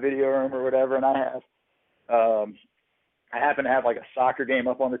working in the video room or whatever, and I happen to have like a soccer game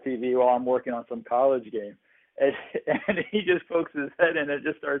up on the TV while I'm working on some college game. And he just pokes his head in and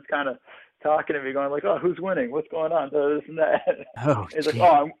just starts kind of talking to me, going like, "Oh, who's winning? What's going on? This and that." Oh, he's like,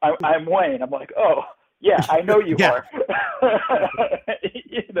 "Oh, I'm Wayne." I'm like, "Oh, yeah, I know you are."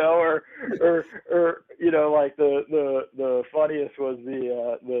 You know, or you know, like the funniest was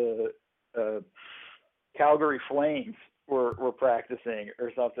the Calgary Flames were practicing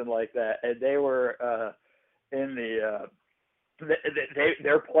or something like that, and they were in the.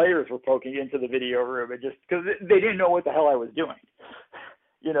 Their players were poking into the video room, and just because they didn't know what the hell I was doing.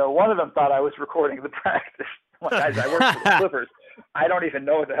 You know, one of them thought I was recording the practice. Like, guys, I work for the Clippers. I don't even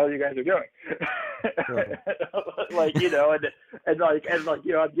know what the hell you guys are doing. Like, you know, and like,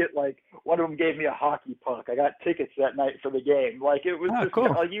 you know, I'd get like, one of them gave me a hockey puck. I got tickets that night for the game. Like, it was just cool.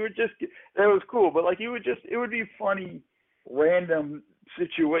 Like, you would just, that was cool. But like, it would be funny, random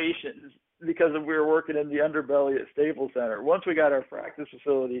situations, because we were working in the underbelly at Staples Center. Once we got our practice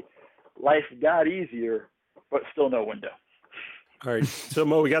facility life got easier, but still no window. All right. So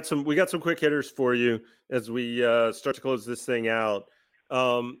Mo, we got some quick hitters for you as we start to close this thing out.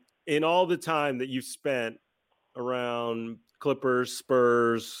 In all the time that you spent around Clippers,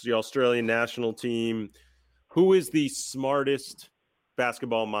 Spurs, the Australian national team, who is the smartest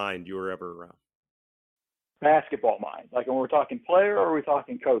basketball mind you were ever around? Basketball mind. Like when we're talking player, or are we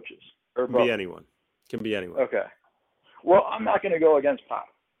talking coaches? Or Can be anyone. Can be anyone. Okay. Well, I'm not going to go against Pop.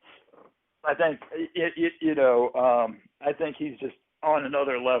 I think I think he's just on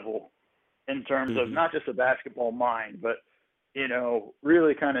another level in terms of not just a basketball mind, but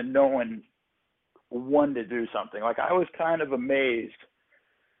really kind of knowing when to do something. Like I was kind of amazed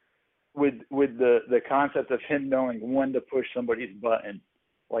with the concept of him knowing when to push somebody's button,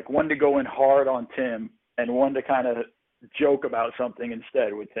 like when to go in hard on Tim and when to kind of joke about something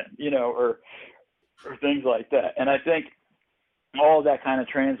instead with Tim, or things like that. And I think all of that kind of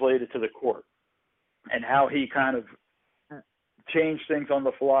translated to the court and how he kind of changed things on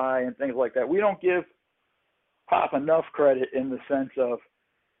the fly and things like that. We don't give Pop enough credit in the sense of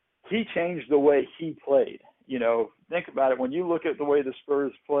he changed the way he played. Think about it. When you look at the way the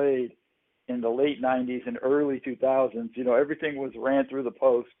Spurs played in the late 90s and early 2000s, everything was ran through the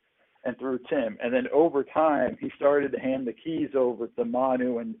post and through Tim. And then over time, he started to hand the keys over to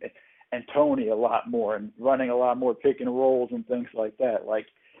Manu and Tony a lot more and running a lot more pick and rolls and things like that. Like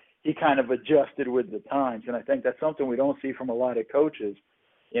he kind of adjusted with the times. And I think that's something we don't see from a lot of coaches.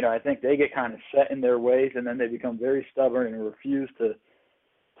 I think they get kind of set in their ways and then they become very stubborn and refuse to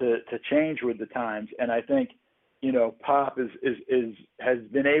change with the times. And I think, Pop has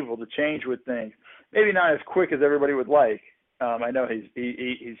been able to change with things. Maybe not as quick as everybody would like. I know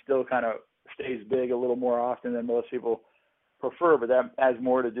he still kind of stays big a little more often than most people prefer, but that has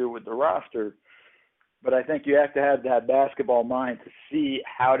more to do with the roster. But I think you have to have that basketball mind to see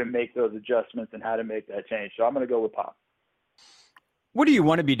how to make those adjustments and how to make that change. So I'm going to go with Pop. What do you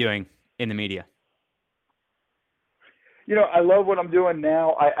want to be doing in the media? I love what I'm doing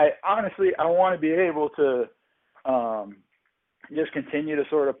now. I honestly, I want to be able to just continue to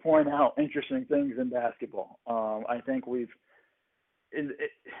sort of point out interesting things in basketball. I think we've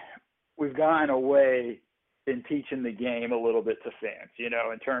gotten away in teaching the game a little bit to fans,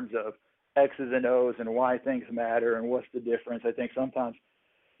 in terms of X's and O's and why things matter and what's the difference. I think sometimes,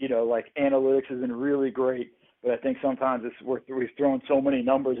 like analytics has been really great, but I think sometimes we've thrown so many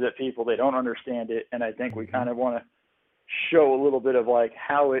numbers at people, they don't understand it. And I think we kind of want to show a little bit of like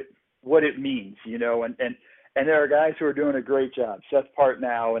what it means, and there are guys who are doing a great job, Seth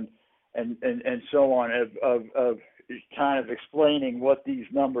Partnow and so on of kind of explaining what these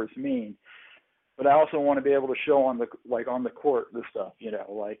numbers mean. But I also want to be able to show on the court the stuff,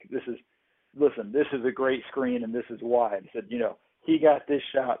 like this is a great screen and this is why. I said, he got this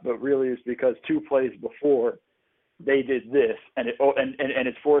shot, but really it's because 2 plays before they did this, and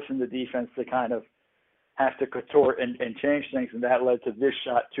it's forcing the defense to kind of have to contort and change things, and that led to this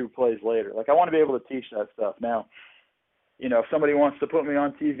shot 2 plays later. Like I want to be able to teach that stuff. Now, if somebody wants to put me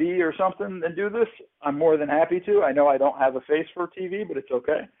on TV or something and do this, I'm more than happy to. I know I don't have a face for TV, but it's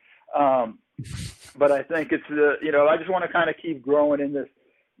okay. But I think it's I just want to kind of keep growing in this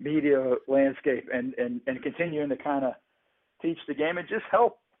media landscape and continuing to kind of teach the game and just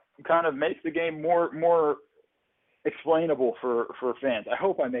help kind of make the game more explainable for fans. I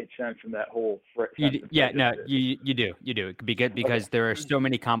hope I made sense in that whole you do because there are so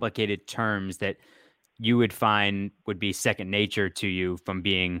many complicated terms that you would find would be second nature to you from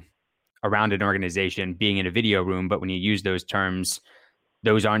being around an organization, being in a video room, but when you use those terms,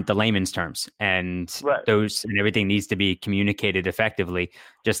 those aren't the layman's terms, and those and everything needs to be communicated effectively.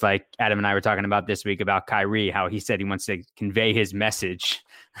 Just like Adam and I were talking about this week about Kyrie, how he said he wants to convey his message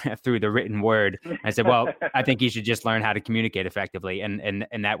through the written word. I said, well, I think he should just learn how to communicate effectively, and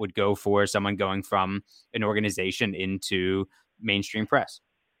that would go for someone going from an organization into mainstream press.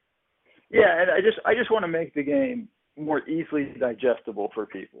 Yeah, and I just want to make the game more easily digestible for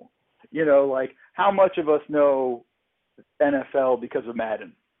people. Like how much of us know NFL because of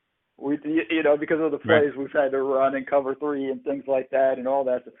Madden? Because of the plays we've had to run and cover 3 and things like that and all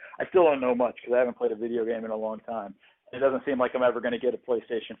that. I still don't know much because I haven't played a video game in a long time. It doesn't seem like I'm ever going to get a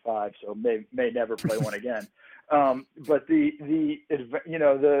PlayStation 5, so may never play one again. But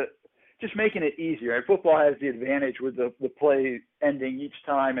just making it easier. And football has the advantage with the play ending each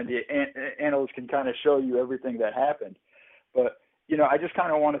time, and the analysts can kind of show you everything that happened. But I just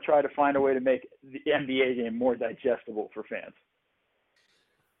kind of want to try to find a way to make the NBA game more digestible for fans.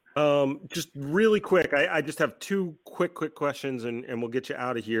 Just really quick, I just have 2 quick questions, and we'll get you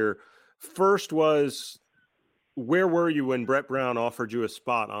out of here. First was, where were you when Brett Brown offered you a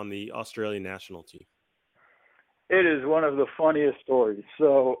spot on the Australian national team? It is one of the funniest stories.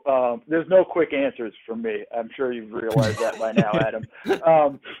 So there's no quick answers from me. I'm sure you've realized that by now, Adam.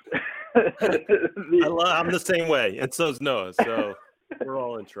 I'm the same way, and so's Noah. So we're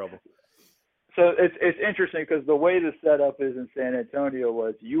all in trouble. So it's interesting because the way the setup is in San Antonio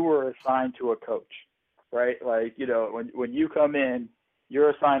was you were assigned to a coach, right? Like, you know, when you come in, you're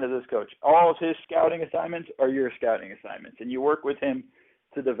assigned to this coach. All of his scouting assignments are your scouting assignments, and you work with him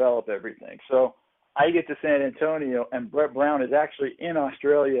to develop everything. So I get to San Antonio, and Brett Brown is actually in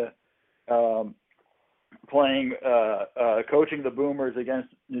Australia playing, coaching the Boomers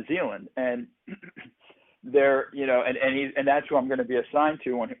against New Zealand. And they're, you know, and that's who I'm going to be assigned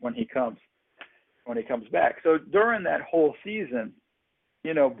to when he comes back. So during that whole season,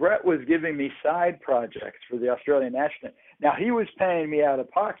 you know, Brett was giving me side projects for the Australian national. Now, he was paying me out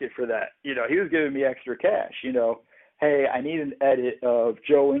of pocket for that. You know, he was giving me extra cash, you know. Hey, I need an edit of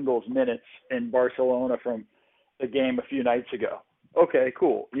Joe Ingles' minutes in Barcelona from the game a few nights ago. Okay,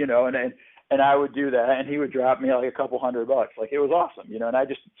 cool. You know, and I would do that, and he would drop me like a couple $100. Like, it was awesome, you know, and I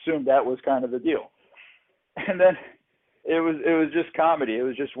just assumed that was kind of the deal. And then it was just comedy. It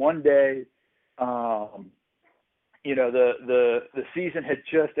was just one day, you know, the season had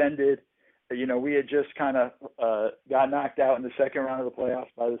just ended. You know, we had just kind of got knocked out in the second round of the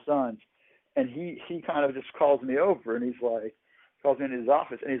playoffs by the Suns. And he kind of just calls me over, and he's like, calls me into his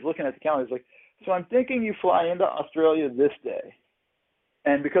office, and he's looking at the calendar. He's like, so I'm thinking you fly into Australia this day.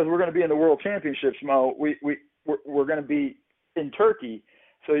 And because we're going to be in the World Championships, Mo, we're going to be in Turkey.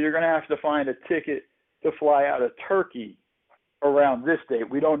 So you're going to have to find a ticket to fly out of Turkey around this date.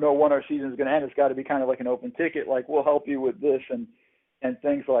 We don't know when our season is going to end. It's got to be kind of like an open ticket. Like, we'll help you with this and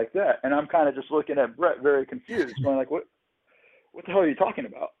things like that. And I'm kind of just looking at Brett very confused, going like, what the hell are you talking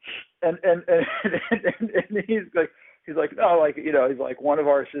about? And he's like, no, like, you know, he's like, one of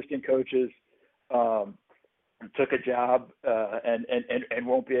our assistant coaches took a job and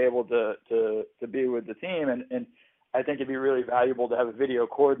won't be able to be with the team. And I think it'd be really valuable to have a video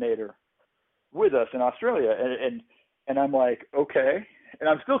coordinator with us in Australia. And I'm like, okay. And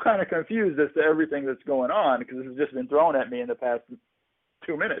I'm still kind of confused as to everything that's going on because this has just been thrown at me in the past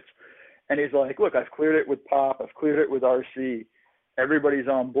 2 minutes. And he's like, look, I've cleared it with Pop. I've cleared it with RC. Everybody's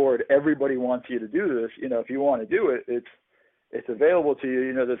on board. Everybody wants you to do this. You know, if you want to do it, it's available to you.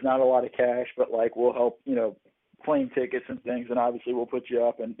 You know, there's not a lot of cash, but like, we'll help, you know, plane tickets and things. And obviously we'll put you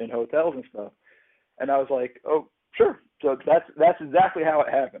up in hotels and stuff. And I was like, oh, sure. So that's exactly how it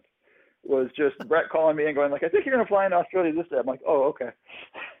happened. Was just Brett calling me and going like, I think you're going to fly into Australia this day. I'm like, oh, okay.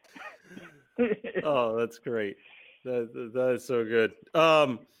 Oh, that's great. That is so good.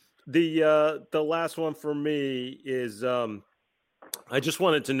 The last one for me is I just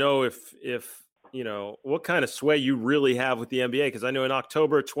wanted to know if you know what kind of sway you really have with the NBA, because I know in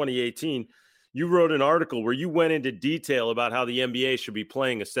October 2018 you wrote an article where you went into detail about how the NBA should be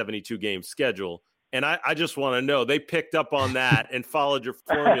playing a 72 game schedule. And I just want to know, they picked up on that and followed your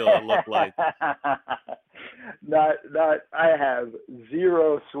formula, it looked like. I have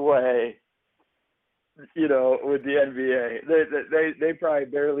zero sway, you know, with the NBA. They probably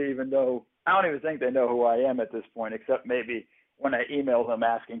barely even know. I don't even think they know who I am at this point, except maybe when I email them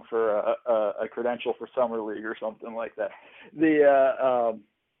asking for a credential for summer league or something like that.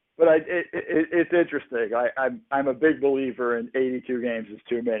 But it's interesting. I'm a big believer in 82 games is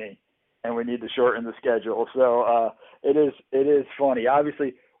too many, and we need to shorten the schedule. So it is funny.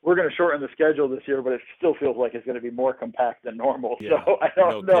 Obviously, we're going to shorten the schedule this year, but it still feels like it's going to be more compact than normal. Yeah, so I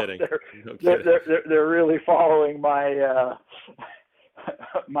don't know if they're really following my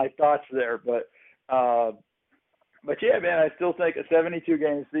my thoughts there. But yeah, man, I still think a 72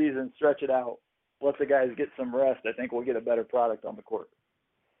 game season, stretch it out, let the guys get some rest. I think we'll get a better product on the court.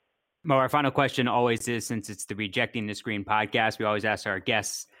 Mo, our final question always is, since it's the Rejecting the Screen podcast, we always ask our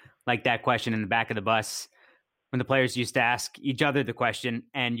guests like that question in the back of the bus when the players used to ask each other the question,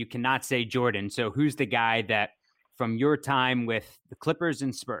 and you cannot say Jordan. So who's the guy that from your time with the Clippers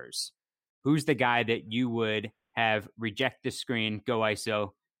and Spurs, who's the guy that you would have reject the screen, go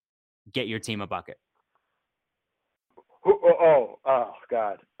ISO, get your team a bucket? Oh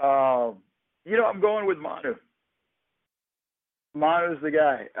God. You know, I'm going with Manu. Manu's the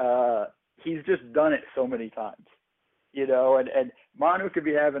guy. He's just done it so many times, you know, and Manu could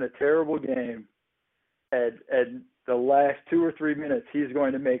be having a terrible game, and the last 2 or 3 minutes, he's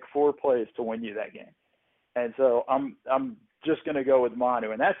going to make 4 plays to win you that game. And so I'm just going to go with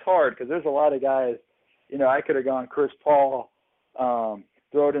Manu. And that's hard because there's a lot of guys, you know, I could have gone Chris Paul, throw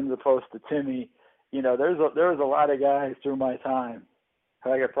it into the post to Timmy. You know, there's a lot of guys through my time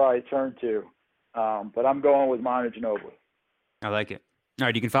who I could probably turn to But I'm going with Manu Ginobili. I like it. All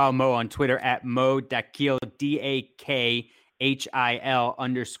right, you can follow Mo on Twitter at Mo Dakhil,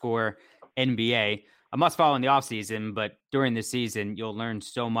 DAKHIL_NBA. A must follow in the offseason, but during the season, you'll learn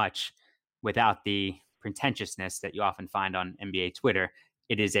so much without the pretentiousness that you often find on NBA Twitter.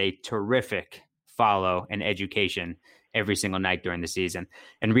 It is a terrific follow and education every single night during the season.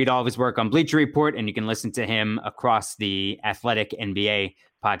 And read all of his work on Bleacher Report, and you can listen to him across the Athletic NBA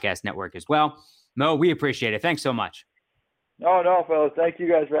podcast network as well. Mo, we appreciate it. Thanks so much. No, fellas. Thank you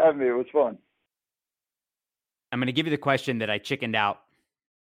guys for having me. It was fun. I'm going to give you the question that I chickened out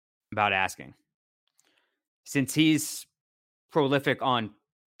about asking. Since he's prolific on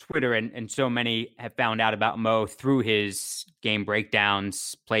Twitter and so many have found out about Mo through his game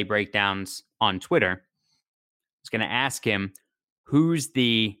breakdowns, play breakdowns on Twitter, I was going to ask him, who's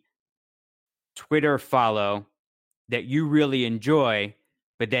the Twitter follow that you really enjoy,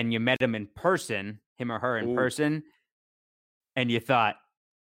 but then you met him in person, him or her in person, and you thought,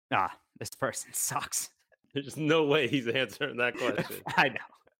 this person sucks. There's no way he's answering that question. I know.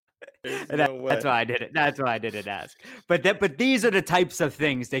 That's why I did it. That's why I didn't ask. But these are the types of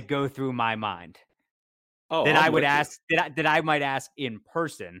things that go through my mind. That I would ask, that I might ask in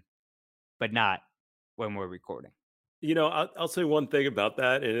person, but not when we're recording. You know, I'll say one thing about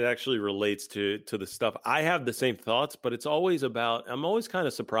that, and it actually relates to the stuff. I have the same thoughts, but it's always about, I'm always kind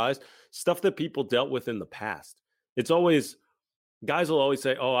of surprised, stuff that people dealt with in the past. It's always, guys will always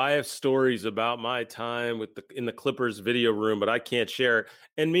say, oh, I have stories about my time in the Clippers video room, but I can't share it.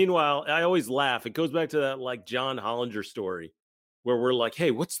 And meanwhile, I always laugh. It goes back to that like John Hollinger story where we're like, hey,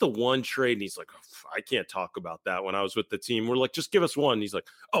 what's the one trade? And he's like, oh, I can't talk about that when I was with the team. We're like, just give us one. And he's like,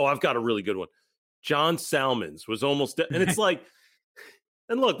 oh, I've got a really good one. John Salmons was almost, and it's like,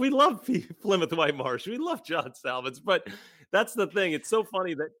 and look, we love Plymouth White Marsh. We love John Salmons, but that's the thing. It's so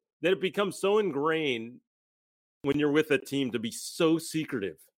funny that it becomes so ingrained when you're with a team to be so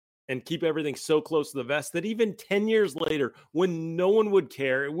secretive and keep everything so close to the vest that even 10 years later, when no one would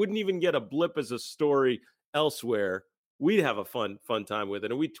care, it wouldn't even get a blip as a story elsewhere, we'd have a fun time with it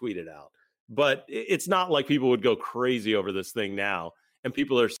and we'd tweet it out. But it's not like people would go crazy over this thing now. And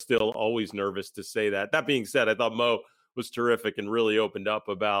people are still always nervous to say that. That being said, I thought Mo was terrific and really opened up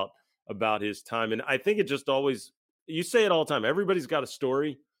about his time. And I think it just always, you say it all the time, everybody's got a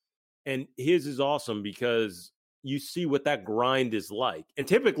story. And his is awesome because you see what that grind is like. And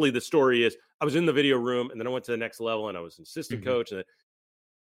typically the story is, I was in the video room and then I went to the next level and I was an assistant coach. And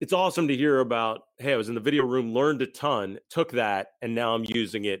it's awesome to hear about, hey, I was in the video room, learned a ton, took that, and now I'm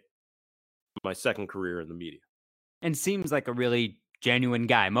using it in my second career in the media. And seems like a really genuine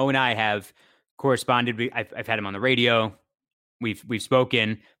guy. Mo and I have corresponded. I've had him on the radio. We've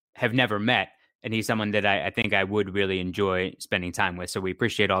spoken, have never met. And he's someone that I think I would really enjoy spending time with. So we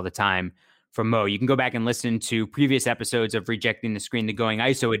appreciate all the time from Mo. You can go back and listen to previous episodes of Rejecting the Screen, the Going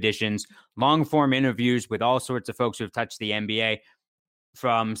ISO editions, long form interviews with all sorts of folks who have touched the NBA,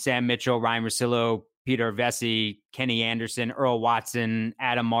 from Sam Mitchell, Ryan Russillo, Peter Vesey, Kenny Anderson, Earl Watson,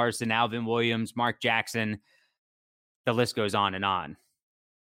 Adam Morrison, Alvin Williams, Mark Jackson. The list goes on and on.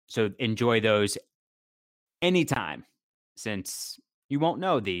 So enjoy those anytime, since you won't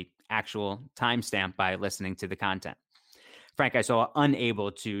know the actual timestamp by listening to the content. Frank Isola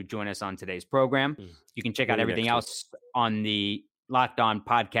unable to join us on today's program. You can check out everything else on the Locked On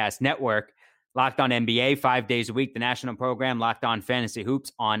Podcast Network. Locked On NBA 5 days a week, the national program. Locked On Fantasy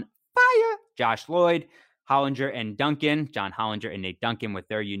Hoops on fire. Josh Lloyd, Hollinger and Duncan, John Hollinger and Nate Duncan with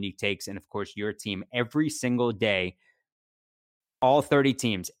their unique takes. And of course, your team every single day. All 30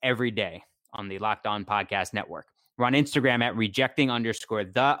 teams every day on the Locked On Podcast Network. We're on Instagram at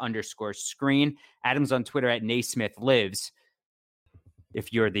rejecting_the_screen. Adam's on Twitter at NaismithLives.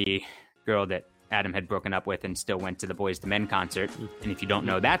 If you're the girl that Adam had broken up with and still went to the Boys to Men concert. And if you don't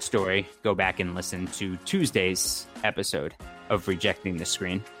know that story, go back and listen to Tuesday's episode of Rejecting the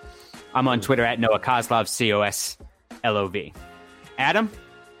Screen. I'm on Twitter at Noah Koslov, COSLOV. Adam,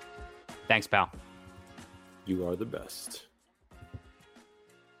 thanks, pal. You are the best.